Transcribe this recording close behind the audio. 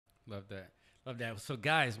Love that. Love that. So,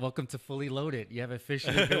 guys, welcome to Fully Loaded. You have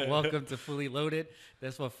officially been welcome to Fully Loaded.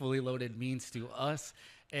 That's what Fully Loaded means to us.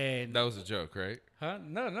 And that was a joke, right? Huh?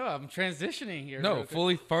 No, I'm transitioning here. No,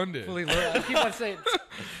 fully funded. Fully Loaded. I keep on saying.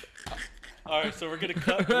 All right, so we're gonna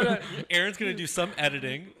cut. Aaron's gonna do some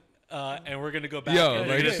editing, and we're gonna go back. Yo,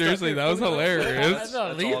 like seriously, that was hilarious.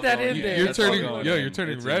 No, leave that in there. You're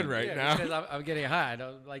turning red right now. Because I'm getting high. I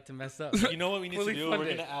don't like to mess up. You know what we need to do? We're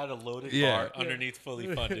gonna add a loaded bar underneath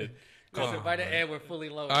fully funded. So by the end, we're fully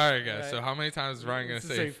loaded. All right, guys. Right? So how many times is Ryan going to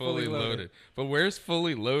say fully loaded? But where's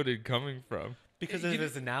fully loaded coming from? Because of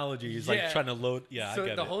his analogy. He's like trying to load. Yeah, so I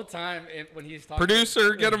get the it. whole time when he's talking.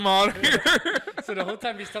 Producer, get him out of here. So the whole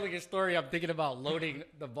time he's telling his story, I'm thinking about loading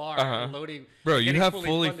the bar. Loading. Bro, you have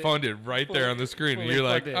fully funded right there on the screen. And you're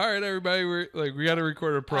like, all right, everybody, we got to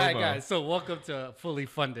record a promo. All right, guys. So welcome to Fully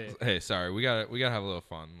Funded. Hey, sorry. We got to have a little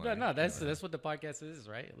fun. Like, no, that's what the podcast is,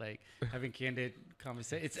 right? Like having candid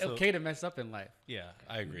conversation. It's okay to mess up in life. Yeah,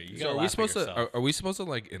 I agree. So are we supposed to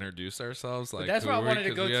like introduce ourselves? Like that's what I wanted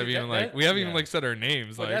to go to. We haven't even said our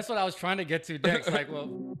names. Like that's what I was trying to get to next. Like, well.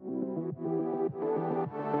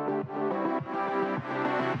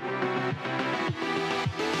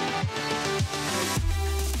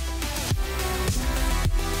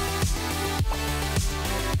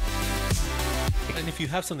 And if you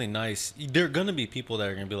have something nice, there are going to be people that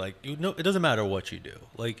are going to be like, it doesn't matter what you do.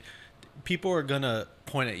 Like, people are going to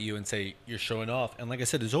point at you and say, you're showing off. And like I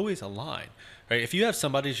said, there's always a line, right? If you have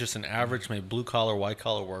somebody who's just an average, maybe blue-collar,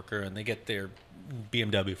 white-collar worker, and they get their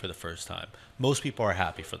BMW for the first time, most people are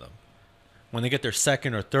happy for them. When they get their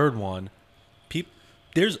second or third one,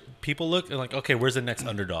 people look and like, okay, where's the next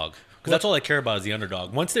underdog? Because that's all I care about is the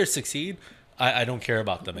underdog. Once they succeed, I don't care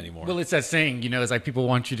about them anymore. Well, it's that saying, it's like people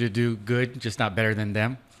want you to do good, just not better than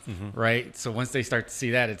them, right? So once they start to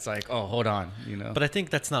see that, it's like, oh, hold on, But I think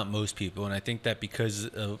that's not most people, and I think that because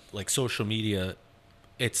of like social media,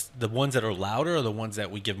 it's the ones that are louder are the ones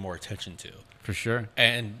that we give more attention to. For sure.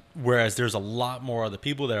 And whereas there's a lot more other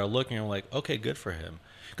people that are looking and like, okay, good for him.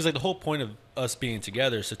 Because like the whole point of us being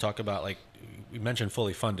together is to talk about, like we mentioned,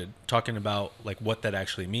 fully funded, talking about like what that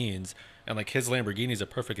actually means. And like his Lamborghini is a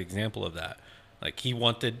perfect example of that. Like he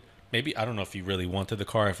wanted, maybe, I don't know if you really wanted the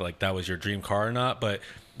car, if like that was your dream car or not, but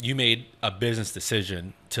you made a business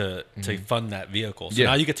decision to fund that vehicle. So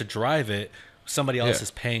now you get to drive it. Somebody else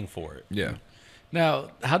is paying for it. Yeah.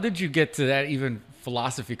 Now, how did you get to that even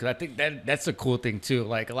philosophy? Because I think that's a cool thing too.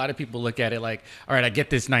 Like a lot of people look at it like, all right, I get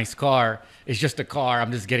this nice car. It's just a car.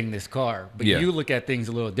 I'm just getting this car. But you look at things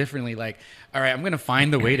a little differently. Like, all right, I'm going to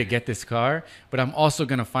find the way to get this car, but I'm also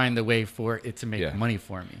going to find the way for it to make money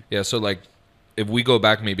for me. Yeah. So like if we go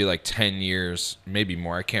back maybe like 10 years, maybe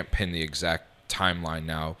more, I can't pin the exact timeline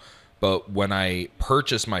now, but when I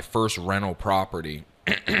purchased my first rental property,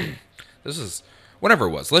 this is whenever it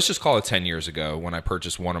was, let's just call it 10 years ago when I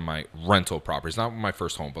purchased one of my rental properties, not my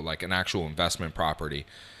first home, but like an actual investment property.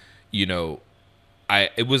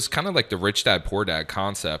 It was kind of like the Rich Dad, Poor Dad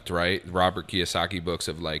concept, right? Robert Kiyosaki books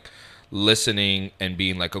of like listening and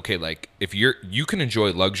being like, okay, like if you can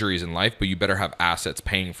enjoy luxuries in life, but you better have assets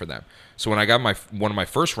paying for them. So when I got one of my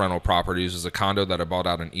first rental properties was a condo that I bought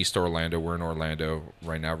out in East Orlando. We're in Orlando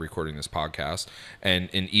right now recording this podcast. And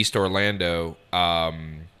in East Orlando,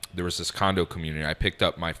 there was this condo community. I picked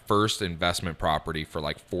up my first investment property for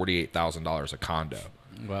like $48,000 a condo.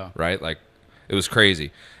 Wow. Right? Like it was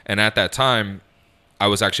crazy. And at that time, I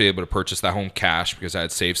was actually able to purchase that home cash because I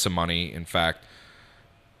had saved some money. In fact,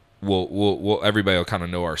 we'll everybody will kind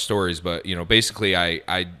of know our stories, but basically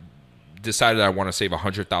I decided I want to save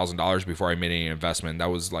 $100,000 before I made any investment.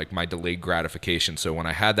 That was like my delayed gratification. So when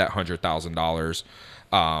I had that $100,000,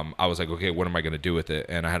 I was like, okay, what am I going to do with it?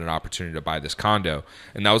 And I had an opportunity to buy this condo.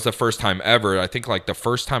 And that was the first time ever. I think like the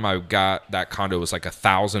first time I got that condo was like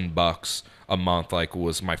 $1,000 a month, like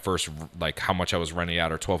was my first, like how much I was renting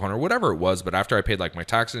out, or $1,200, whatever it was. But after I paid like my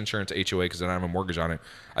taxes, insurance, HOA, because I don't have a mortgage on it,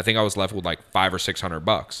 I think I was left with like $500 or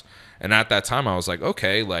 $600. And at that time I was like,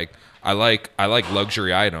 okay, like I like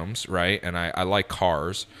luxury items, right? And I like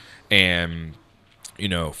cars. And,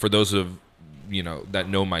 for those of, that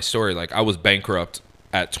know my story, like I was bankrupt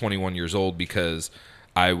at 21 years old because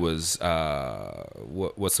I was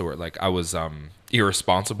what's the word? Like I was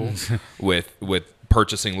irresponsible with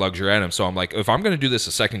purchasing luxury items. So I'm like, if I'm going to do this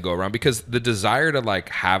a second go around, because the desire to like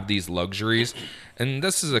have these luxuries, and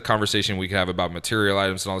this is a conversation we could have about material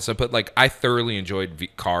items and all this stuff, but like I thoroughly enjoyed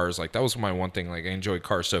cars. Like that was my one thing. Like I enjoyed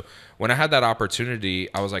cars. So when I had that opportunity,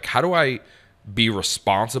 I was like, how do I be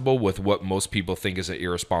responsible with what most people think is an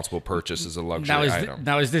irresponsible purchase as a luxury item.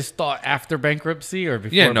 Now, is this thought after bankruptcy or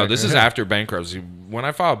before? Yeah, no, this is after bankruptcy. When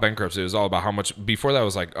I filed bankruptcy, it was all about how much. Before that, I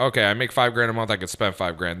was like, okay, I make $5,000 a month, I could spend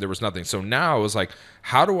 $5,000. There was nothing. So now it was like,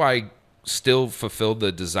 how do I still fulfill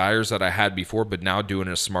the desires that I had before, but now do it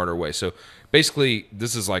in a smarter way? So basically,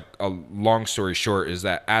 this is like a long story short, is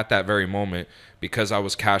that at that very moment, because I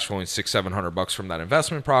was cash flowing $600-700 from that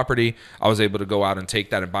investment property, I was able to go out and take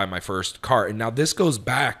that and buy my first car. And now this goes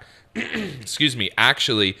back, excuse me,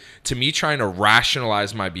 actually to me trying to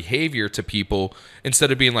rationalize my behavior to people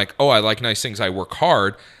instead of being like, oh, I like nice things, I work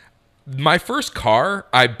hard. My first car,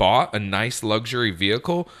 I bought a nice luxury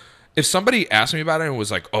vehicle. If somebody asked me about it and was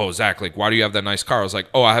like, oh, Zach, like, why do you have that nice car? I was like,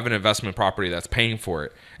 oh, I have an investment property that's paying for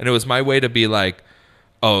it. And it was my way to be like,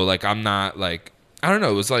 oh, like, I'm not like, I don't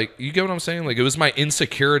know. It was like, you get what I'm saying? Like, it was my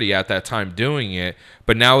insecurity at that time doing it.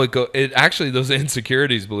 But now it actually, those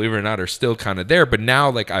insecurities, believe it or not, are still kind of there. But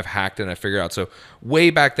now, like, I've hacked and I figured out. So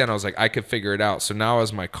way back then, I was like, I could figure it out. So now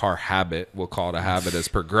as my car habit, we'll call it a habit, has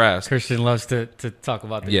progressed. Christian loves to talk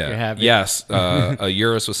about the habit. Yes. A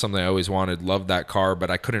Urus was something I always wanted. Loved that car,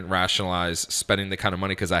 but I couldn't rationalize spending the kind of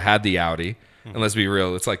money because I had the Audi. And let's be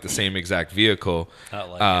real, it's like the same exact vehicle,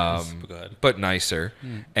 Not like but nicer.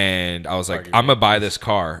 And I was like, I'm going to buy this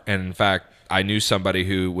car. And in fact, I knew somebody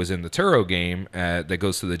who was in the Turo game that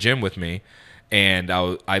goes to the gym with me. And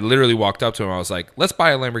I literally walked up to him. I was like, let's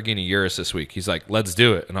buy a Lamborghini Urus this week. He's like, let's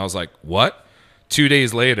do it. And I was like, what? 2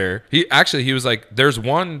 days later, he was like, there's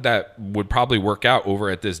one that would probably work out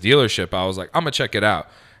over at this dealership. I was like, I'm going to check it out.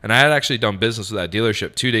 And I had actually done business with that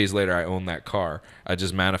dealership. 2 days later, I owned that car. I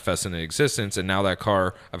just manifested in existence, and now that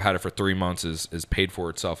car, I've had it for 3 months, is paid for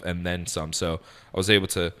itself and then some. So I was able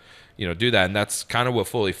to, do that, and that's kind of what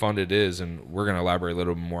fully funded is. And we're going to elaborate a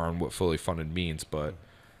little bit more on what fully funded means. But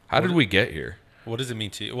how did we get here? What does it mean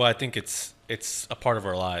to you? Well, I think it's a part of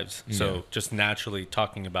our lives. So just naturally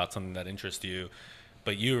talking about something that interests you.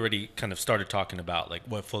 But you already kind of started talking about like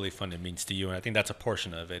what fully funded means to you, and I think that's a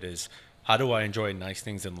portion of it is. How do I enjoy nice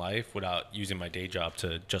things in life without using my day job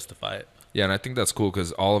to justify it? Yeah, and I think that's cool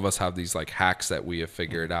because all of us have these like hacks that we have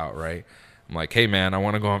figured out, right? I'm like, hey man, I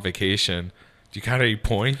want to go on vacation. Do you got any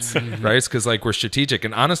points? Right? It's because like we're strategic.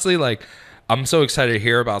 And honestly, like I'm so excited to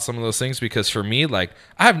hear about some of those things because for me, like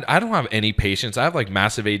I don't have any patience. I have like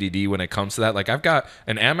massive ADD when it comes to that. Like I've got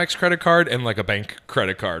an Amex credit card and like a bank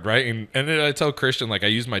credit card, right? And then I tell Christian like I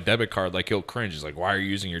use my debit card, like he'll cringe. He's like, why are you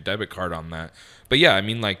using your debit card on that? But yeah, I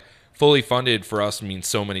mean like. Fully funded for us means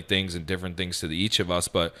so many things and different things to each of us.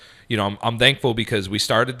 But, I'm thankful because we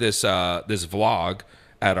started this this vlog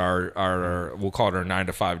at our we'll call it our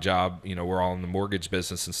 9-to-5 job. We're all in the mortgage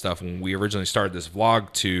business and stuff. And we originally started this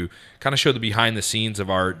vlog to kind of show the behind the scenes of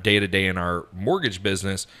our day-to-day in our mortgage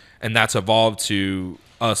business. And that's evolved to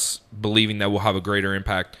us believing that we'll have a greater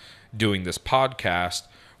impact doing this podcast,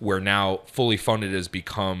 where now Fully Funded has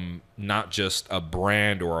become not just a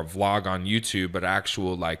brand or a vlog on YouTube, but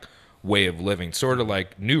actual like way of living, sort of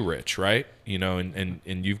like New Rich, right?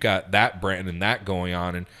 And you've got that brand and that going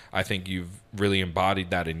on, and I think you've really embodied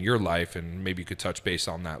that in your life, and maybe you could touch base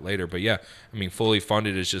on that later. But yeah, I mean, Fully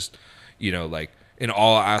Funded is just, like in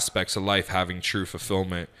all aspects of life, having true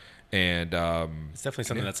fulfillment. And it's definitely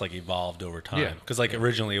something that's like evolved over time. Because like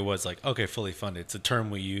originally it was like, okay, fully funded. It's a term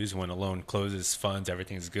we use when a loan closes, funds,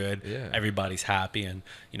 everything's good, everybody's happy. And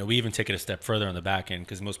we even take it a step further on the back end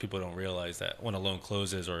because most people don't realize that when a loan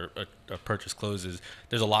closes or a purchase closes,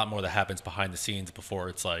 there's a lot more that happens behind the scenes before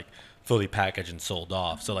it's like fully packaged and sold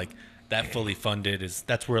off. So like that fully funded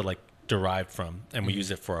that's where like derived from, and we use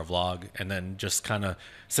it for our vlog. And then just kind of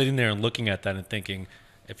sitting there and looking at that and thinking,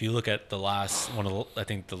 if you look at the last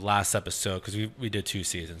the last episode, because we did 2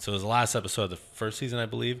 seasons. So it was the last episode of the first season, I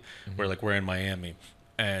believe, where like we're in Miami,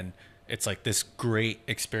 and it's like this great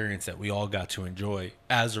experience that we all got to enjoy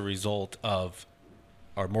as a result of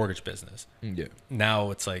our mortgage business. Yeah.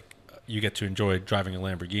 Now it's like you get to enjoy driving a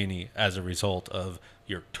Lamborghini as a result of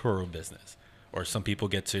your Turo business, or some people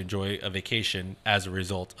get to enjoy a vacation as a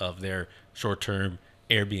result of their short-term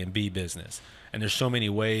Airbnb business. And there's so many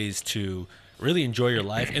ways to really enjoy your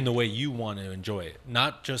life in the way you want to enjoy it,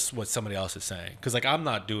 not just what somebody else is saying. Because like I'm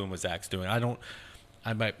not doing what Zach's doing.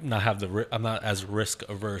 I might not have I'm not as risk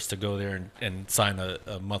averse to go there and sign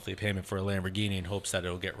a monthly payment for a Lamborghini in hopes that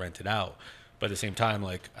it'll get rented out. But at the same time,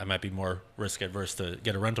 like I might be more risk adverse to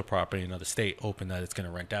get a rental property in another state, hoping that it's going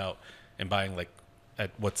to rent out and buying like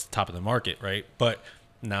at what's top of the market, right? But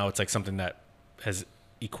now it's like something that has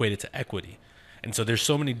equated to equity. And so there's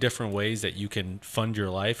so many different ways that you can fund your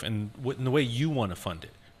life and in the way you want to fund it,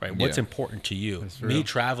 right? What's important to you. Me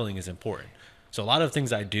traveling is important. So a lot of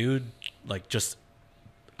things I do, like just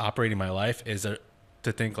operating my life is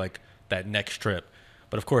to think like that next trip.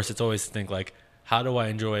 But of course, it's always to think like, how do I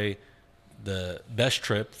enjoy the best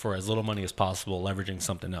trip for as little money as possible, leveraging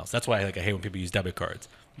something else? That's why I hate when people use debit cards.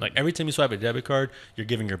 Like every time you swipe a debit card, you're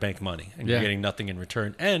giving your bank money and you're getting nothing in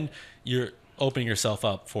return, and you're opening yourself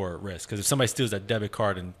up for risk. Because if somebody steals that debit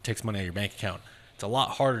card and takes money out of your bank account, it's a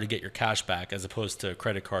lot harder to get your cash back as opposed to a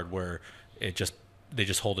credit card where they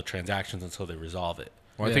just hold the transactions until they resolve it.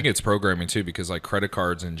 Well, I think it's programming too, because like credit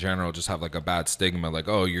cards in general just have like a bad stigma. Like,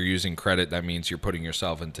 oh, you're using credit, that means you're putting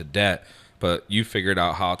yourself into debt. But you figured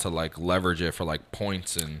out how to like leverage it for like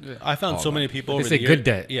points and. I found so many people. They say good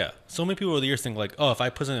debt. Yeah, so many people over the years think like, oh, if I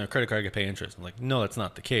put something in a credit card, I get pay interest. I'm like, no, that's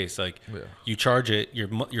not the case. Like, you charge it,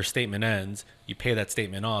 your statement ends, you pay that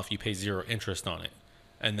statement off, you pay 0 interest on it,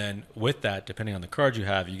 and then with that, depending on the card you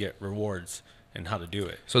have, you get rewards and how to do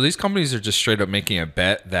it. So these companies are just straight up making a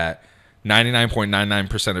bet that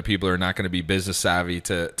 99.99% of people are not going to be business savvy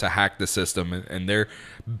to hack the system, and they're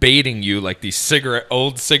baiting you like these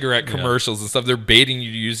old cigarette commercials and stuff. They're baiting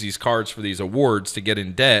you to use these cards for these awards to get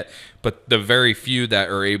in debt, but the very few that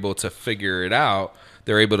are able to figure it out,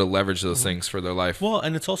 they're able to leverage those things for their life. Well,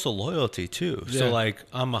 and it's also loyalty too. So like,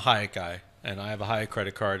 I'm a Hyatt guy and I have a Hyatt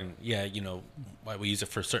credit card, and we use it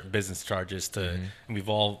for certain business charges and we've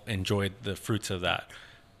all enjoyed the fruits of that.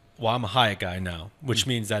 Well, I'm a Hyatt guy now, which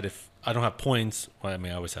means that if I don't have points, well, I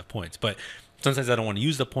mean, I always have points, but sometimes I don't want to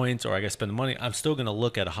use the points or I got to spend the money, I'm still going to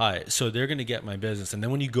look at a Hyatt. So they're going to get my business. And then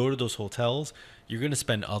when you go to those hotels, you're going to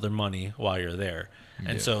spend other money while you're there.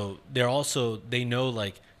 And so they know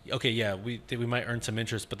like, okay, we might earn some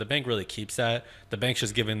interest, but the bank really keeps that. The bank's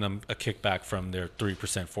just giving them a kickback from their 3%,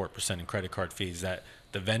 4% in credit card fees that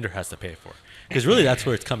the vendor has to pay for. Because really that's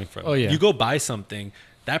where it's coming from. Oh, yeah. You go buy something,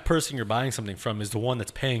 that person you're buying something from is the one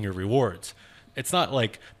that's paying your rewards. It's not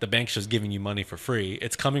like the bank's just giving you money for free.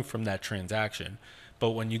 It's coming from that transaction.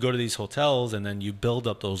 But when you go to these hotels and then you build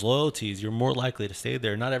up those loyalties, you're more likely to stay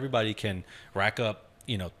there. Not everybody can rack up,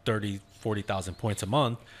 30, 40,000 points a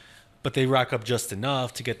month, but they rack up just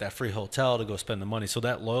enough to get that free hotel to go spend the money. So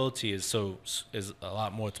that loyalty is a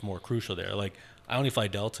lot more, it's more crucial there. Like, I only fly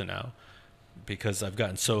Delta now because I've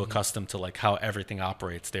gotten so accustomed to like how everything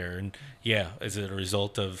operates there. And is it a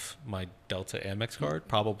result of my Delta Amex card?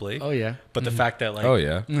 Probably. Oh yeah. But the fact that like,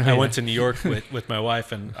 I went to New York with my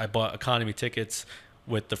wife and I bought economy tickets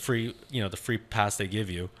with the free pass they give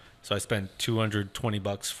you. So I spent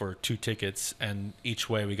 $220 for 2 tickets, and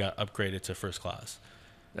each way we got upgraded to first class.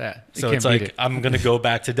 Yeah. So it's like, I'm going to go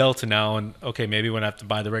back to Delta now, and okay, maybe when I have to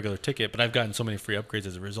buy the regular ticket, but I've gotten so many free upgrades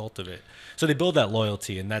as a result of it. So they build that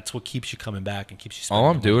loyalty, and that's what keeps you coming back and keeps you spending.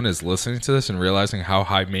 All I'm doing is listening to this and realizing how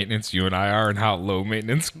high maintenance you and I are and how low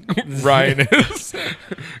maintenance Ryan is.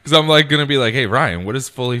 Because I'm like going to be like, hey, Ryan, what does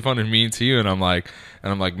fully funded mean to you? And I'm like,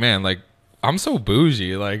 man, like, I'm so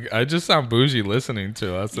bougie. Like, I just sound bougie listening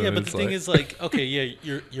to us. Yeah, but the thing is, like, okay,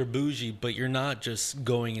 you're bougie, but you're not just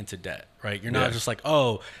going into debt, right? You're not just like,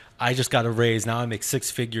 oh, I just got a raise, now I make 6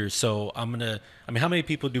 figures, so how many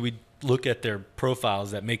people do we look at their profiles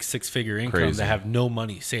that make 6-figure income that have no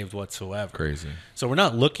money saved whatsoever? Crazy. So we're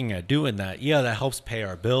not looking at doing that. Yeah, that helps pay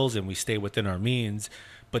our bills and we stay within our means,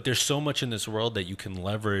 but there's so much in this world that you can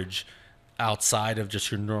leverage outside of just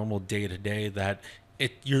your normal day-to-day that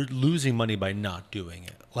you're losing money by not doing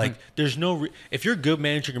it. Like, there's no if you're good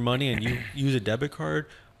managing your money and you use a debit card,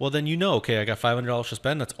 well, then okay, I got $500 to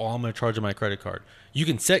spend. That's all I'm going to charge on my credit card. You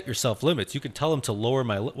can set yourself limits. You can tell them to lower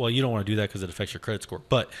well, you don't want to do that because it affects your credit score.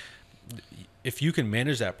 But if you can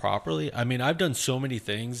manage that properly, I mean, I've done so many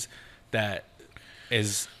things that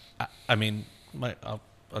is, I'll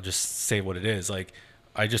just say what it is. Like,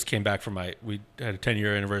 I just came back from we had a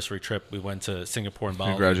 10-year anniversary trip. We went to Singapore and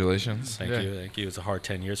Bali. Congratulations. Thank you. It was a hard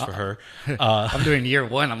 10 years for her. I'm doing year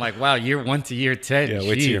 1. I'm like, wow, year 1 to year 10. Yeah,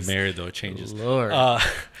 wait till you're married, though. It changes. Lord.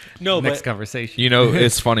 Next conversation.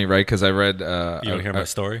 It's funny, right? Because I read... you want to hear my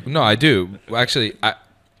story? No, I do. Actually,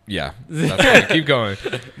 yeah. That's funny. Keep going.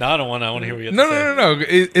 No, I don't want to. I want to hear what you have to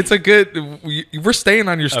say. No. It's a good... We're staying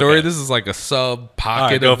on your story. Okay. This is like a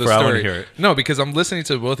sub-pocket of the story. I want to hear it. No, because I'm listening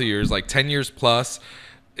to both of yours, like 10 years plus...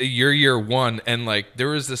 Your year 1, and like there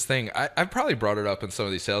was this thing I've probably brought it up in some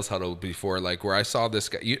of these sales huddles before, like where I saw this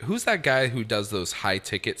guy. Who's that guy who does those high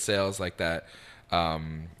ticket sales like that?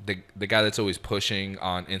 The guy that's always pushing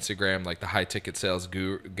on Instagram, like the high ticket sales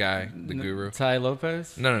guru. Ty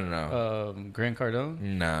Lopez? No. Grant Cardone?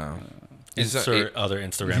 No. Other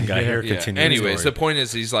Instagram guy here. Continue. Anyways, the point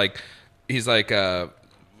is he's like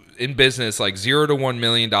in business, like $0 to $1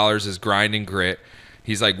 million is grind and grit.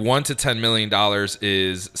 He's like $1 to $10 million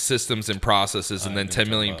is systems and processes, and then 10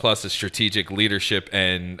 million plus is strategic leadership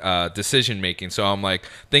and decision making. So I'm like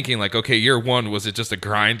thinking like, okay, year one, was it just a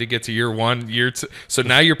grind to get to year one? Year two, so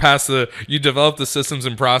now you're past you develop the systems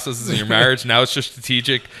and processes in your marriage. Now it's just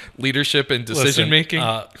strategic leadership and decision making.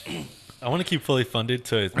 I want to keep Fully Funded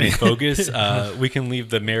to its main focus. We can leave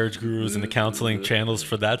the marriage gurus and the counseling channels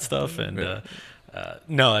for that stuff. And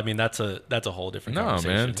no, I mean that's a whole different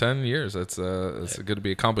conversation. No, man, 10 years. That's good to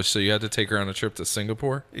be accomplished. So you had to take her on a trip to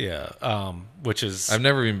Singapore? Yeah, which is I've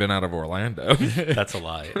never even been out of Orlando. That's a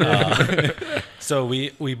lie. So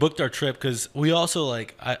we booked our trip because we also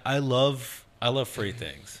like I love free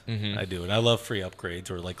things. Mm-hmm. I do, and I love free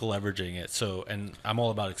upgrades or like leveraging it. So, and I'm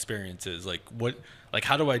all about experiences. Like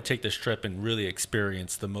how do I take this trip and really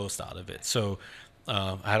experience the most out of it? So,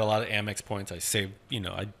 I had a lot of Amex points. I saved,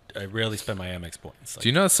 I rarely spend my Amex points. Do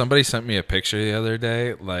you know somebody sent me a picture the other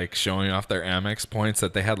day, like showing off their Amex points,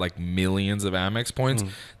 that they had like millions of Amex points.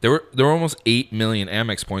 There were almost 8 million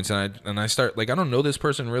Amex points, and I start like, I don't know this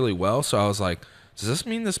person really well, so I was like, does this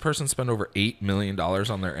mean this person spent over $8 million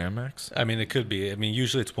on their Amex? I mean, it could be. I mean,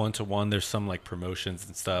 usually it's 1-to-1. There's some like promotions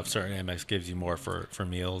and stuff. Certain Amex gives you more for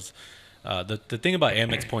meals. The thing about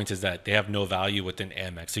Amex points is that they have no value within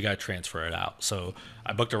Amex. You got to transfer it out. So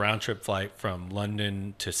I booked a round trip flight from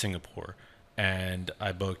London to Singapore, and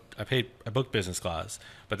I booked business class,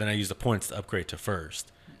 but then I used the points to upgrade to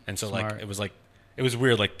first. And so Smart. like it was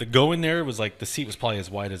weird. Like the go in there was like the seat was probably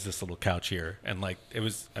as wide as this little couch here, and like it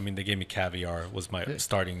was. I mean, they gave me caviar was my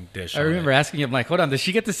starting dish. I remember asking him like, "Hold on, does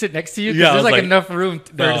she get to sit next to you? Yeah, there's like enough room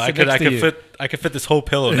there to sit next to you." I could fit this whole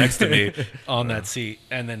pillow next to me on that seat,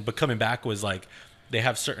 and then but coming back was like they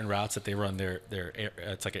have certain routes that they run their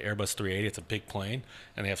it's like an Airbus 380. It's a big plane,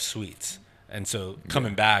 and they have suites. And so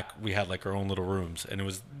coming back, we had like our own little rooms, and it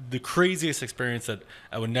was the craziest experience that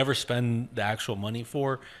I would never spend the actual money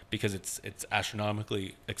for because it's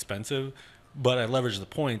astronomically expensive. But I leveraged the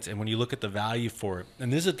points, and when you look at the value for it,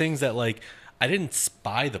 and these are things that like I didn't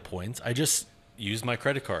buy the points, I just used my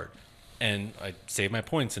credit card, and I saved my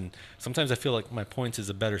points. And sometimes I feel like my points is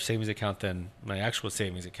a better savings account than my actual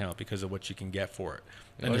savings account because of what you can get for it.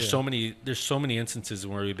 And there's so many instances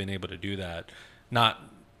where we've been able to do that, not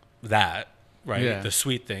that. Right, the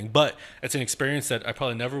sweet thing, but it's an experience that I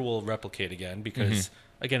probably never will replicate again because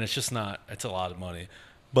again, it's just not. It's a lot of money,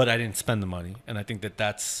 but I didn't spend the money, and I think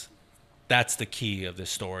that's the key of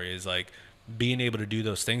this story is like being able to do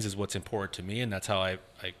those things is what's important to me, and that's how I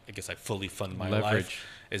guess I fully fund my life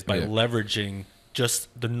is by leveraging just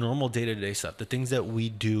the normal day-to-day stuff, the things that we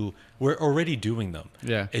do. We're already doing them.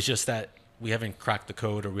 Yeah, it's just that we haven't cracked the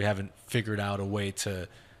code or we haven't figured out a way to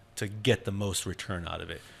get the most return out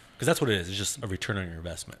of it. Because that's what it is. It's just a return on your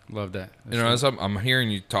investment. Love that. As I'm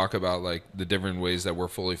hearing you talk about like the different ways that we're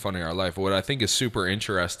fully funding our life, what I think is super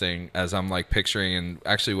interesting as I'm like picturing, and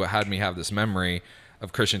actually what had me have this memory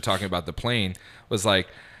of Christian talking about the plane was like,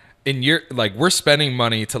 we're spending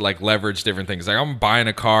money to like leverage different things. Like I'm buying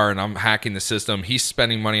a car and I'm hacking the system. He's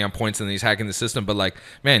spending money on points and he's hacking the system. But like,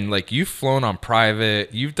 man, like you've flown on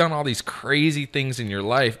private, you've done all these crazy things in your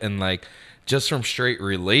life, and like just from straight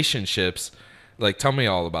relationships. Like, tell me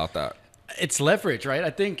all about that. It's leverage, right? I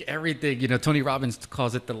think everything, Tony Robbins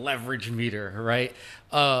calls it the leverage meter, right?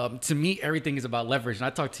 To me, everything is about leverage. And I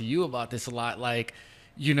talk to you about this a lot. Like,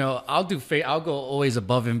 I'll go always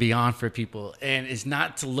above and beyond for people. And it's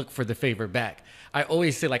not to look for the favor back. I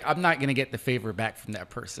always say, like, I'm not going to get the favor back from that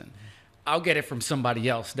person. I'll get it from somebody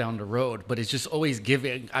else down the road. But it's just always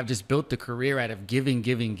giving. I've just built the career out of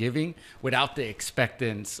giving without the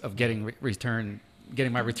expectance of getting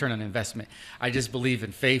my return on investment. I just believe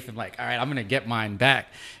in faith and like, all right, I'm going to get mine back.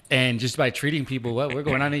 And just by treating people well, we're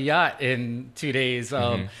going on a yacht in 2 days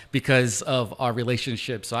because of our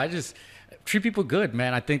relationship. So I just treat people good,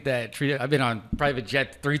 man. I think that I've been on private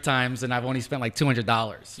jet 3 times and I've only spent like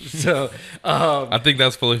 $200. So I think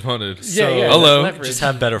that's fully funded. So hello, just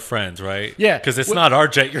have better friends, right? Yeah, because it's not our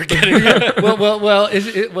jet you're getting. well,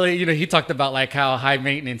 he talked about like how high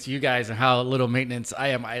maintenance you guys and how little maintenance I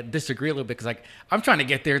am. I disagree a little bit because like I'm trying to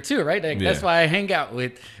get there too, right? Like, that's why I hang out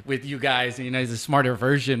with you guys. And, he's a smarter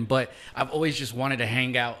version, but I've always just wanted to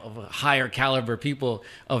hang out of a higher caliber people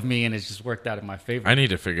of me, and it's just worked out in my favor. I need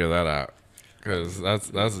to figure that out. Because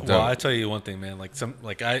that's dope. Well, I tell you one thing, man.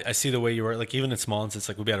 Like I see the way you work. Like even in small instances,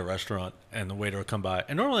 like we'll be at a restaurant and the waiter will come by,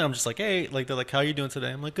 and normally I'm just like, hey, like they're like, how are you doing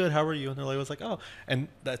today? I'm like, good. How are you? And they're like, I was like, oh, and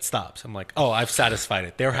that stops. I'm like, oh, I've satisfied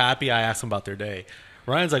it. They're happy. I asked them about their day.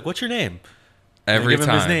 Ryan's like, what's your name? Every time. Give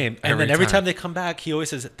him his name, and then every time they come back, he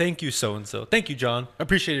always says, thank you, so and so. Thank you, John. I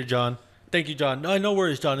appreciate it, John. Thank you, John. No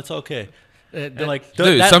worries, John. It's okay. Like,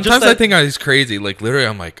 dude, sometimes I that, think he's crazy. Like, literally,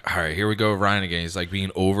 I'm like, all right, here we go with Ryan again. He's like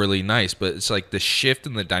being overly nice, but it's like the shift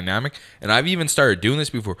in the dynamic. And I've even started doing this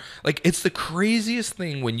before. Like, it's the craziest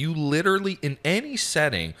thing when you literally, in any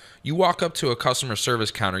setting, you walk up to a customer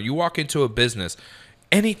service counter, you walk into a business,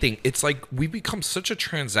 anything. It's like we become such a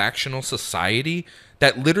transactional society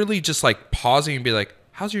that literally just like pausing and be like,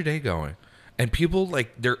 how's your day going? And people,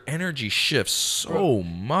 like, their energy shifts so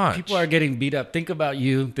much. People are getting beat up. Think about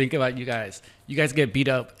you. Think about you guys. You guys get beat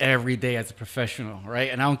up every day as a professional,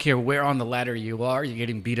 right? And I don't care where on the ladder you are, you're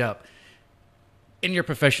getting beat up in your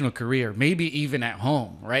professional career, maybe even at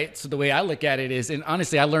home, right? So the way I look at it is, and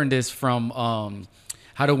honestly, I learned this from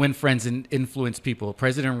How to Win Friends and Influence People.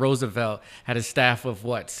 President Roosevelt had a staff of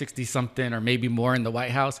 60-something or maybe more in the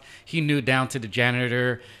White House. He knew down to the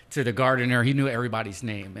janitor, to the gardener. He knew everybody's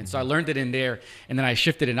name. And so I learned it in there, and then I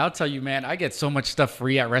shifted. And I'll tell you, man, I get so much stuff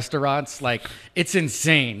free at restaurants. Like, it's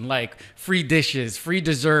insane. Like, free dishes, free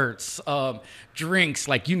desserts, drinks,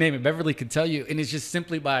 like you name it. Beverly could tell you. And it's just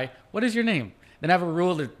simply by, what is your name? Then I have a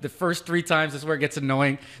rule that the first 3 times, this is where it gets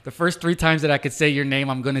annoying. The first 3 times that I could say your name,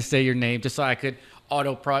 I'm going to say your name just so I could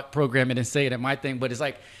program it and say it at my thing. But it's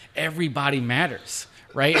like, everybody matters,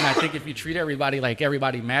 right? And I think if you treat everybody like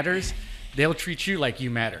everybody matters, they'll treat you like you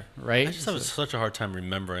matter, right? I just have such a hard time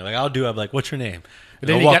remembering. Like, I'm like, what's your name? And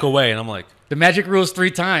then I'll walk away, and I'm like, the magic rule is 3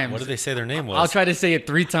 times. What did they say their name was? I'll try to say it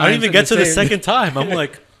 3 times. I didn't even get to the second time. I'm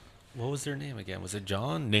like, what was their name again? Was it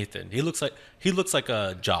John? Nathan? He looks like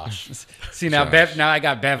a Josh. See, now Bev, now I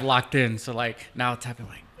got Bev locked in. So like, now it's happening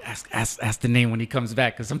like, ask the name when he comes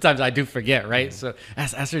back, because sometimes I do forget, right? So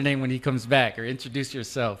ask her name when he comes back, or introduce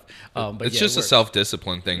yourself. But it's just a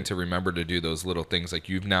self-discipline thing to remember to do those little things. Like,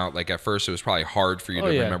 you've now, like, at first it was probably hard for you to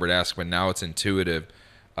remember to ask, but now it's intuitive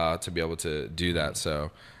to be able to do that.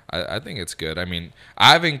 So I think it's good. I mean,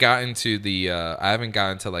 I haven't gotten to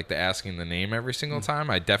like the asking the name every single time.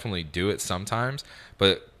 I definitely do it sometimes,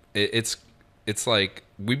 but it's like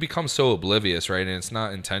we become so oblivious, right? And it's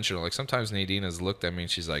not intentional. Like, sometimes Nadine has looked at me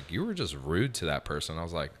and she's like, you were just rude to that person. I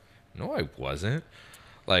was like, no, I wasn't.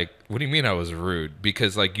 Like, what do you mean I was rude?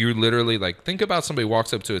 Because, like, you literally, like, think about somebody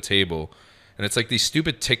walks up to a table, and it's like these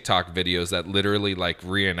stupid TikTok videos that literally, like,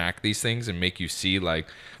 reenact these things and make you see, like,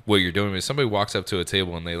 what you're doing. If somebody walks up to a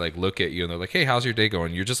table and they, like, look at you and they're like, hey, how's your day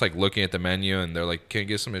going? You're just, like, looking at the menu and they're like, can you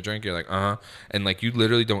get something to drink? You're like, uh-huh. And, like, you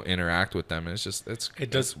literally don't interact with them. And it's just,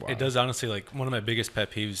 it does honestly, like, one of my biggest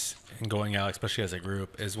pet peeves in going out, especially as a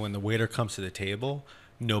group, is when the waiter comes to the table,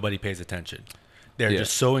 nobody pays attention. They're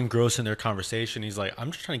just so engrossed in their conversation. He's like,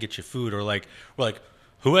 I'm just trying to get you food. Or like, we're like,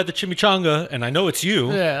 who had the chimichanga? And I know it's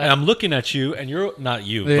you. And I'm looking at you, and you're not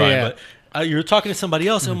you, Brian, but you're talking to somebody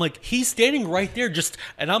else. And I'm like, he's standing right there.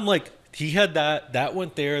 And I'm like, he had that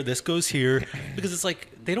went there. This goes here. Because it's like,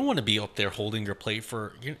 they don't want to be up there holding your plate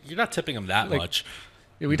for, you're not tipping them that much.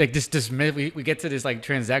 We like dismiss. We get to this like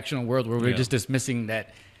transactional world where we're just dismissing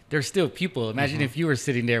that they're still people. Imagine if you were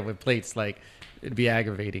sitting there with plates, like, it'd be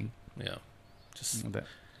aggravating. Yeah. Just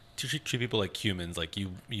to treat people like humans, like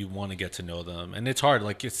you want to get to know them, and it's hard.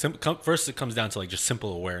 Like, first it comes down to like just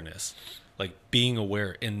simple awareness. Like, being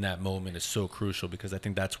aware in that moment is so crucial, because I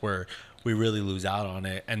think that's where we really lose out on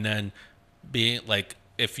it. And then being like,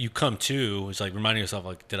 if you come to, it's like reminding yourself,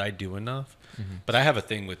 like, did I do enough? But I have a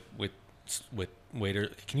thing with waiter.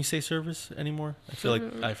 Can you say service anymore? I feel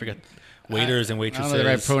like I forget. Waiters and waitresses. I don't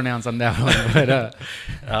know the right pronouns on that one, but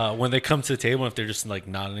when they come to the table, if they're just like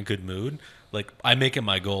not in a good mood, like, I make it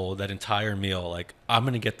my goal that entire meal, like, I'm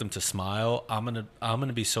gonna get them to smile. I'm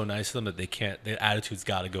gonna be so nice to them that their attitude's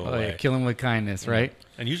got to go away. Yeah, kill them with kindness, right?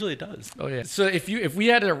 And usually it does. Oh yeah. So if we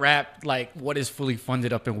had to wrap like what is fully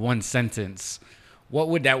funded up in one sentence, what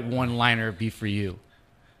would that one liner be for you?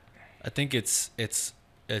 I think it's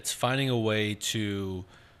finding a way to.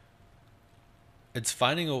 It's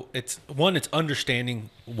understanding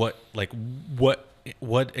what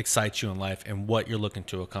excites you in life and what you're looking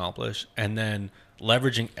to accomplish, and then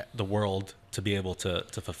leveraging the world to be able to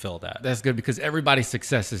fulfill that. That's good, because everybody's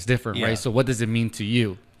success is different, right? So what does it mean to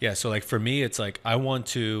you? Yeah. So like for me, it's like I want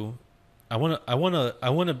to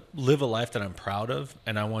live a life that I'm proud of,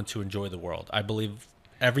 and I want to enjoy the world. I believe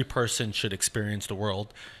every person should experience the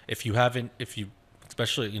world.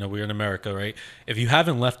 Especially, we're in America, right? If you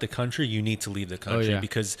haven't left the country, you need to leave the country,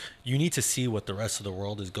 because you need to see what the rest of the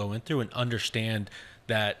world is going through and understand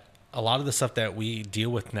that a lot of the stuff that we deal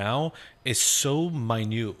with now is so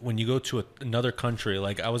minute. When you go to another country,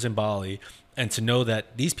 like I was in Bali, and to know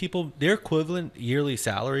that these people, their equivalent yearly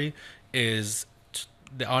salary is,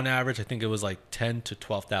 on average, I think it was like 10 to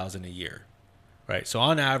 12,000 a year, right? So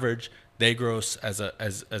on average, they gross as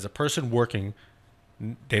a person working.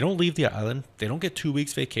 They don't leave the island. They don't get 2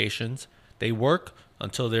 weeks vacations. They work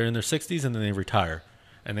until they're in their 60s and then they retire,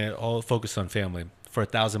 and they all focus on family for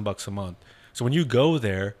 $1,000 a month. So when you go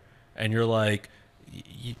there and you're like,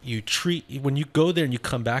 when you go there and you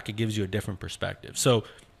come back, it gives you a different perspective. So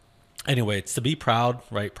anyway, it's to be proud,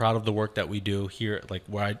 right? Proud of the work that we do here, like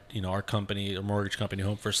where our company, our mortgage company,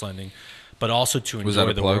 Home First Lending, but also to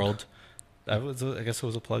enjoy the world. I guess it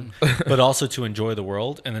was a plug, but also to enjoy the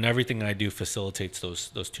world. And then everything I do facilitates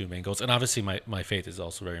those two main goals. And obviously my faith is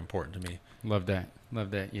also very important to me. Love that.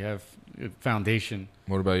 You have a foundation.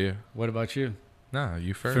 What about you? What about you? No,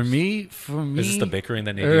 you first. For me, is this the bickering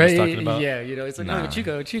that Nadine was talking about? Yeah, it's like, no, what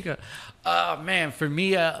you go. Man, for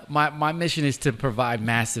me, my mission is to provide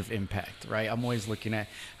massive impact, right? I'm always looking at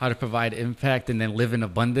how to provide impact and then live in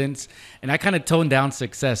abundance. And I kind of tone down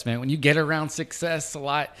success, man. When you get around success a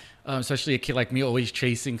lot, especially a kid like me always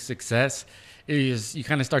chasing success, you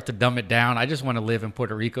kind of start to dumb it down. I just want to live in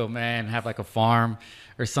Puerto Rico, man, have like a farm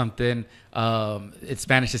or something. In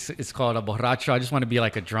Spanish, it's called a borracho. I just want to be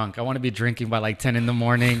like a drunk. I want to be drinking by like 10 in the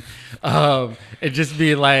morning. And just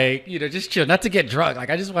be like, just chill. Not to get drunk.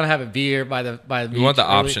 Like, I just want to have a beer by the beach. You want the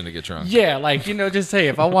option to get drunk. Yeah, like, just say,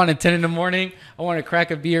 if I wanted 10 in the morning, I want to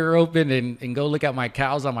crack a beer open and go look at my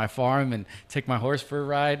cows on my farm and take my horse for a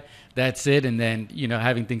ride. That's it. And then,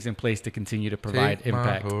 having things in place to continue to provide take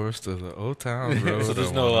impact. My horse to the old town road. So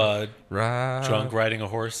there's no drunk riding a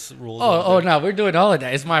horse rules? Oh, no, we're doing all of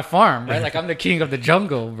that. It's my farm, right? Like, I'm the king of the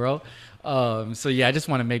jungle, bro. So yeah, I just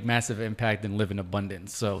want to make massive impact and live in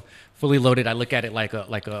abundance. So Fully Loaded, I look at it like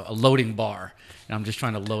a loading bar, and I'm just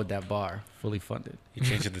trying to load that bar. Fully funded. You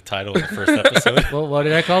changed the title of the first episode. Well, what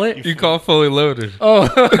did I call it? You call Fully Loaded. Oh,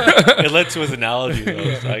 it led to his analogy though.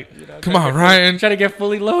 It's like, come on, Ryan. Trying to get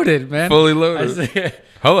fully loaded, man. Fully loaded.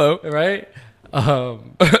 Hello. Right.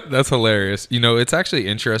 That's hilarious. It's actually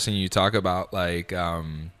interesting you talk about like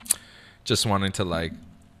just wanting to like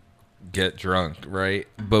get drunk, right?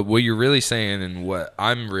 But what you're really saying and what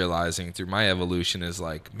I'm realizing through my evolution is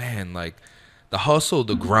like, man, like the hustle,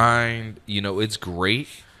 the grind, it's great,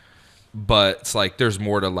 but it's like there's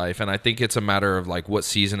more to life. And I think it's a matter of like what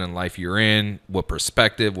season in life you're in, what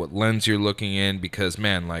perspective, what lens you're looking in. Because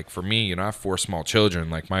man, like for me, I have 4 small children.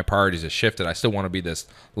 Like my priorities have shifted. I still want to be this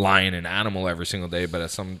lion and animal every single day, but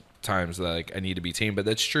at sometimes like I need to be tame. But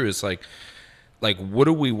that's true. It's like what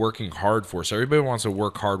are we working hard for? So everybody wants to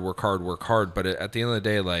work hard. But at the end of the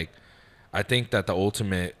day, like I think that the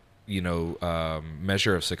ultimate,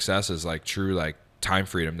 measure of success is like true, like time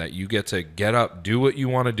freedom, that you get to get up, do what you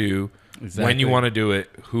want to do, exactly, when you want to do it,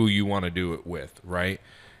 who you want to do it with. Right.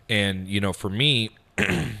 And, for me,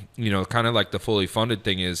 kind of like the Fully Funded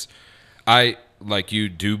thing is I, like you,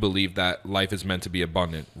 do believe that life is meant to be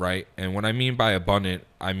abundant. Right. And what I mean by abundant,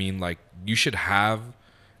 I mean like you should have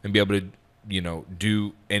and be able to,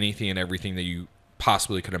 do anything and everything that you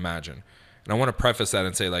possibly could imagine. And I want to preface that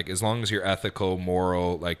and say, like, as long as you're ethical,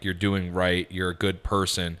 moral, like you're doing right, you're a good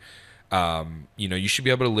person, you should be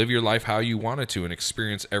able to live your life how you want it to and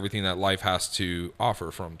experience everything that life has to offer,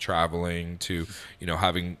 from traveling to,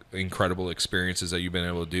 having incredible experiences that you've been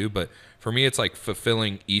able to do. But for me, it's like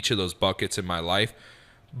fulfilling each of those buckets in my life,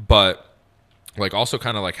 but like also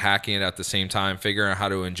kind of like hacking it at the same time, figuring out how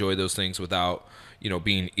to enjoy those things without,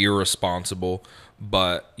 being irresponsible,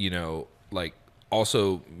 but, like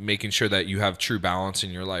also making sure that you have true balance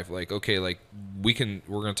in your life. Like, okay, like we're going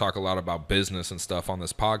to talk a lot about business and stuff on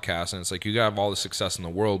this podcast. And it's like, you gotta have all the success in the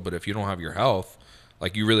world, but if you don't have your health,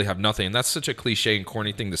 like you really have nothing. And that's such a cliche and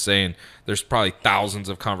corny thing to say. And there's probably thousands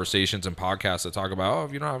of conversations and podcasts that talk about,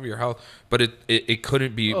 if you don't have your health, but it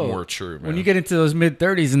couldn't be more true, man. When you get into those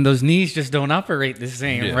mid-30s and those knees just don't operate the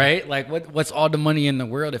same, right? Like what's all the money in the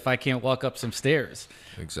world if I can't walk up some stairs?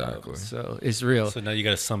 Exactly. So it's real. So now you got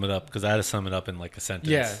to sum it up, because I had to sum it up in like a sentence.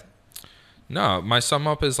 Yeah. No, my sum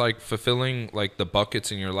up is like fulfilling like the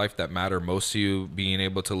buckets in your life that matter most to you, being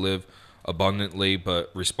able to live abundantly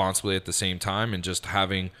but responsibly at the same time, and just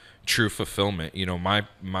having true fulfillment.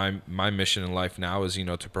 My mission in life now is,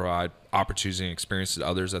 to provide opportunities and experiences to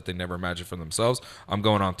others that they never imagined for themselves. I'm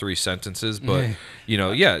going on 3 sentences, but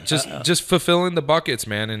just fulfilling the buckets,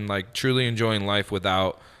 man, and like truly enjoying life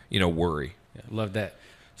without, worry. Yeah, love that.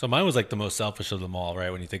 So mine was like the most selfish of them all,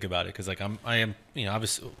 right? When you think about it, because like I am,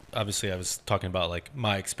 obviously I was talking about like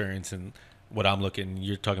my experience and what I'm looking.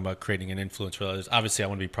 You're talking about creating an influence for others. Obviously, I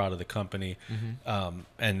want to be proud of the company, and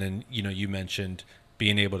then you mentioned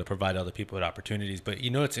being able to provide other people with opportunities. But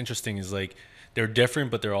what's interesting is like they're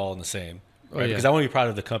different, but they're all in the same. Right? Because I want to be proud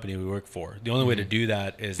of the company we work for. The only way to do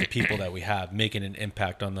that is the people that we have, making an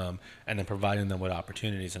impact on them, and then providing them with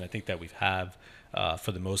opportunities. And I think that we have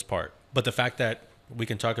for the most part. But the fact that we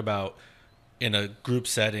can talk about in a group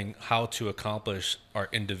setting how to accomplish our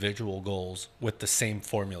individual goals with the same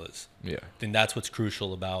formulas. Yeah. Then that's what's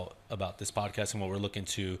crucial about this podcast and what we're looking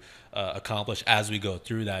to accomplish as we go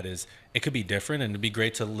through that is it could be different, and it'd be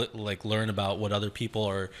great to like learn about what other people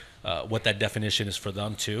are, what that definition is for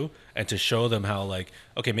them too, and to show them how like,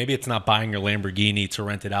 okay, maybe it's not buying your Lamborghini to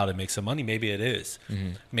rent it out and make some money. Maybe it is.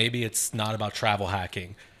 Maybe it's not about travel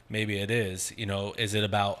hacking. Maybe it is. You know, is it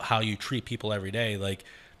about how you treat people every day? Like,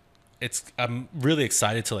 I'm really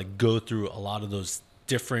excited to like go through a lot of those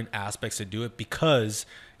different aspects to do it because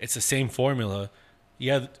it's the same formula.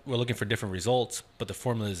 Yeah, we're looking for different results, but the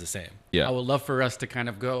formula is the same. Yeah. I would love for us to kind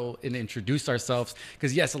of go and introduce ourselves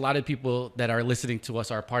because, yes, a lot of people that are listening to us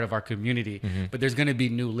are part of our community, but there's going to be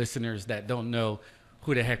new listeners that don't know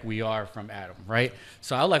who the heck we are from Adam, right?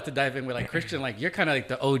 So I'd like to dive in with like Christian, like you're kind of like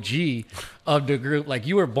the OG of the group. Like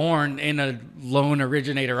you were born in a loan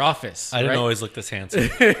originator office. I didn't right? always look this handsome.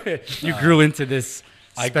 You grew into this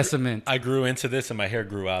specimen. I grew into this and my hair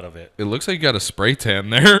grew out of it. It looks like you got a spray tan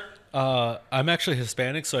there. I'm actually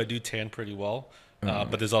Hispanic, so I do tan pretty well.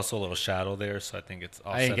 But there's also a little shadow there, so I think it's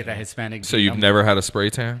I didn't get that Hispanic. So you've never had a spray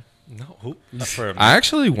tan? No. I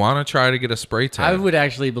actually want to try to get a spray tan. I would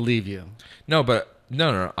actually believe you. No, but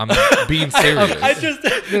no. I'm being serious. I just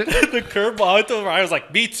the curveball. I told Ryan, I was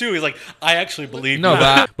like, me too. He's like, I actually believe. No,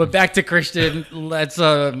 you. But back to Christian. Let's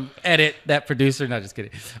edit that producer. No, just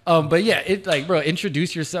kidding. But yeah, it like, bro,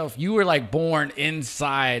 introduce yourself. You were like born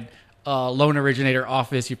inside loan originator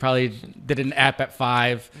office. You probably did an app at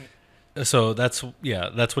 5. So that's what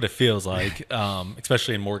it feels like,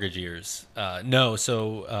 especially in mortgage years.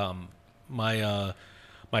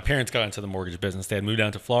 My parents got into the mortgage business. They had moved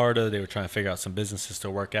down to Florida. They were trying to figure out some businesses to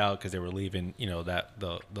work out because they were leaving, you know, that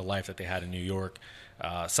the life that they had in New York.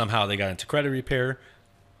 Somehow they got into credit repair.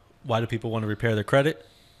 Why do people want to repair their credit?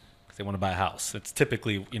 Because they want to buy a house. It's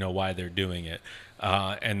typically, you know, why they're doing it.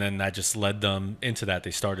 And then that just led them into that.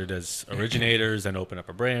 They started as originators, then opened up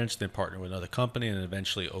a branch, then partnered with another company, and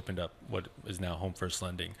eventually opened up what is now Home First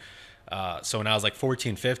Lending. So when I was like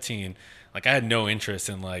 14, 15, like I had no interest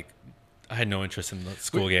in the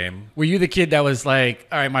school game. Were you the kid that was like,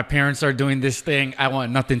 all right, my parents are doing this thing. I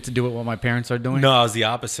want nothing to do with what my parents are doing? No, I was the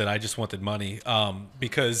opposite. I just wanted money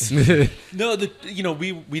because we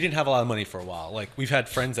didn't have a lot of money for a while. Like we've had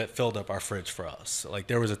friends that filled up our fridge for us. Like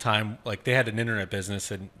there was a time like they had an internet business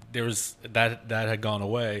and there was that had gone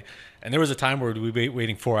away. And there was a time where we were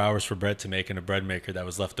waiting 4 hours for bread to make in a bread maker that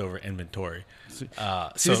was leftover inventory. So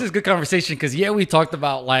this is good conversation because, we talked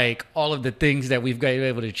about like all of the things that we've been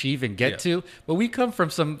able to achieve and get to, but we come from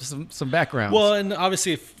some backgrounds. Well, and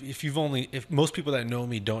obviously if most people that know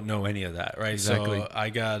me don't know any of that, right? Exactly. So I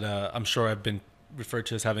got, I'm sure I've been referred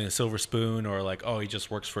to as having a silver spoon or like, oh, he just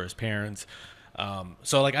works for his parents.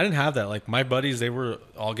 So like I didn't have that. Like my buddies, they were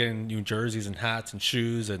all getting new jerseys and hats and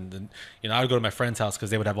shoes, and then I would go to my friend's house because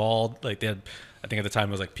they would have all like they had. I think at the time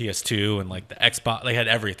it was like PS2 and like the Xbox. They had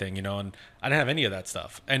everything, and I didn't have any of that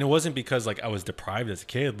stuff. And it wasn't because like I was deprived as a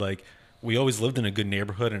kid. Like we always lived in a good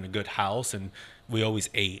neighborhood and a good house, and we always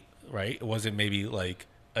ate. Right? It wasn't maybe like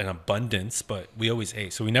an abundance, but we always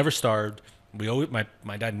ate. So we never starved. We always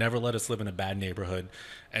my dad never let us live in a bad neighborhood,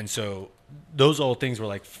 and so those old things were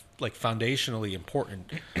like foundationally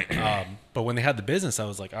important. But when they had the business, I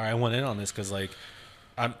was like, all right, I want in on this because like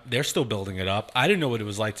they're still building it up. I didn't know what it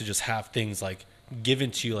was like to just have things like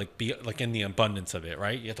given to you, like be like in the abundance of it,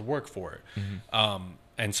 right? You have to work for it.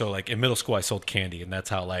 And so like in middle school, I sold candy, and that's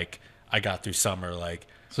how like I got through summer. Like,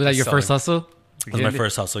 so that your first hustle? It was my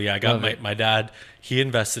first hustle. Yeah, I got my dad. He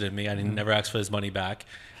invested in me. I never asked for his money back.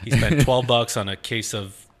 He spent $12 on a case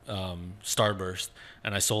of Starburst,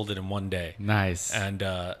 and I sold it in one day. Nice. And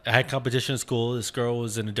I had competition in school. This girl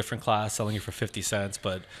was in a different class, selling it for 50 cents,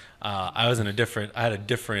 but I had a different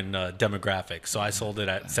demographic, so I sold it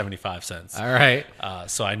at 75 cents. All right.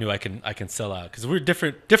 So I knew I can sell out because we're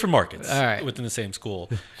different markets. All right. Within the same school.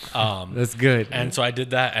 That's good. And so I did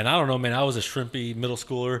that, and I don't know, man. I was a shrimpy middle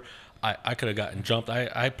schooler. I could have gotten jumped.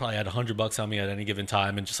 I probably had $100 on me at any given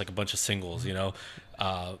time, and just like a bunch of singles,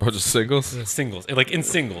 Bunch of singles? Singles, like in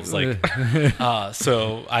singles, like.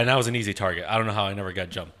 So I was an easy target. I don't know how I never got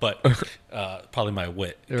jumped, but probably my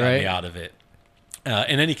wit got me out of it.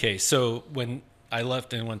 In any case, so when I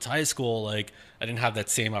left and went to high school, like I didn't have that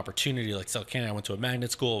same opportunity. Like South Canada, I went to a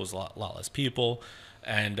magnet school. It was a lot less people.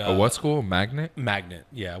 And a what school? Magnet? Magnet.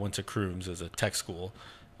 Yeah, I went to Crooms as a tech school.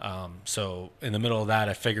 So in the middle of that,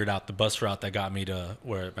 I figured out the bus route that got me to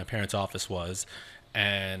where my parents' office was.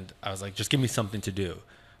 And I was like, just give me something to do.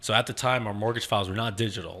 So at the time, our mortgage files were not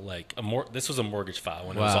digital. Like this was a mortgage file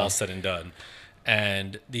when it was all said and done.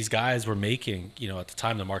 And these guys were making, at the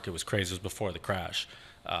time the market was crazy. It was before the crash.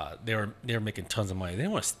 They were making tons of money. They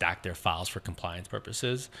didn't want to stack their files for compliance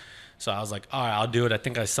purposes. So I was like, all right, I'll do it. I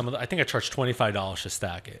think I charged $25 to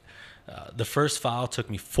stack it. The first file took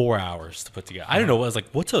me 4 hours to put together. I didn't know. I was like,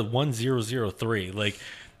 what's a 1003? Like,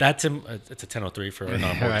 it's a 1003 for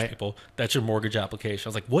non-mortgage Right. people. That's your mortgage application. I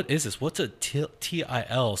was like, what is this? What's a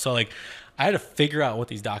TIL? So like, I had to figure out what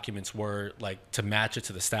these documents were, like, to match it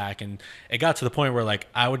to the stack. And it got to the point where, like,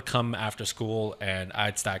 I would come after school and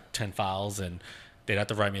I'd stack 10 files and they'd have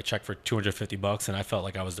to write me a check for $250, and I felt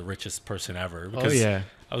like I was the richest person ever because I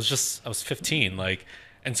was 15, like,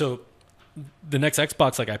 and so the next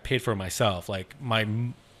Xbox, like, I paid for myself. Like, I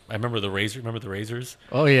remember the Razor. Remember the Razors?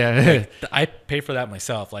 Oh yeah. I paid for that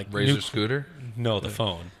myself. Like, Razor scooter? No, the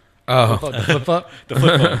phone. The flip up. The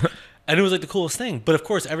flip phone. And it was like the coolest thing. But of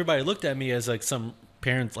course, everybody looked at me as like some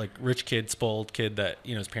parents, like rich kid, spoiled kid that,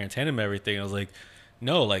 you know, his parents handed him everything. I was like,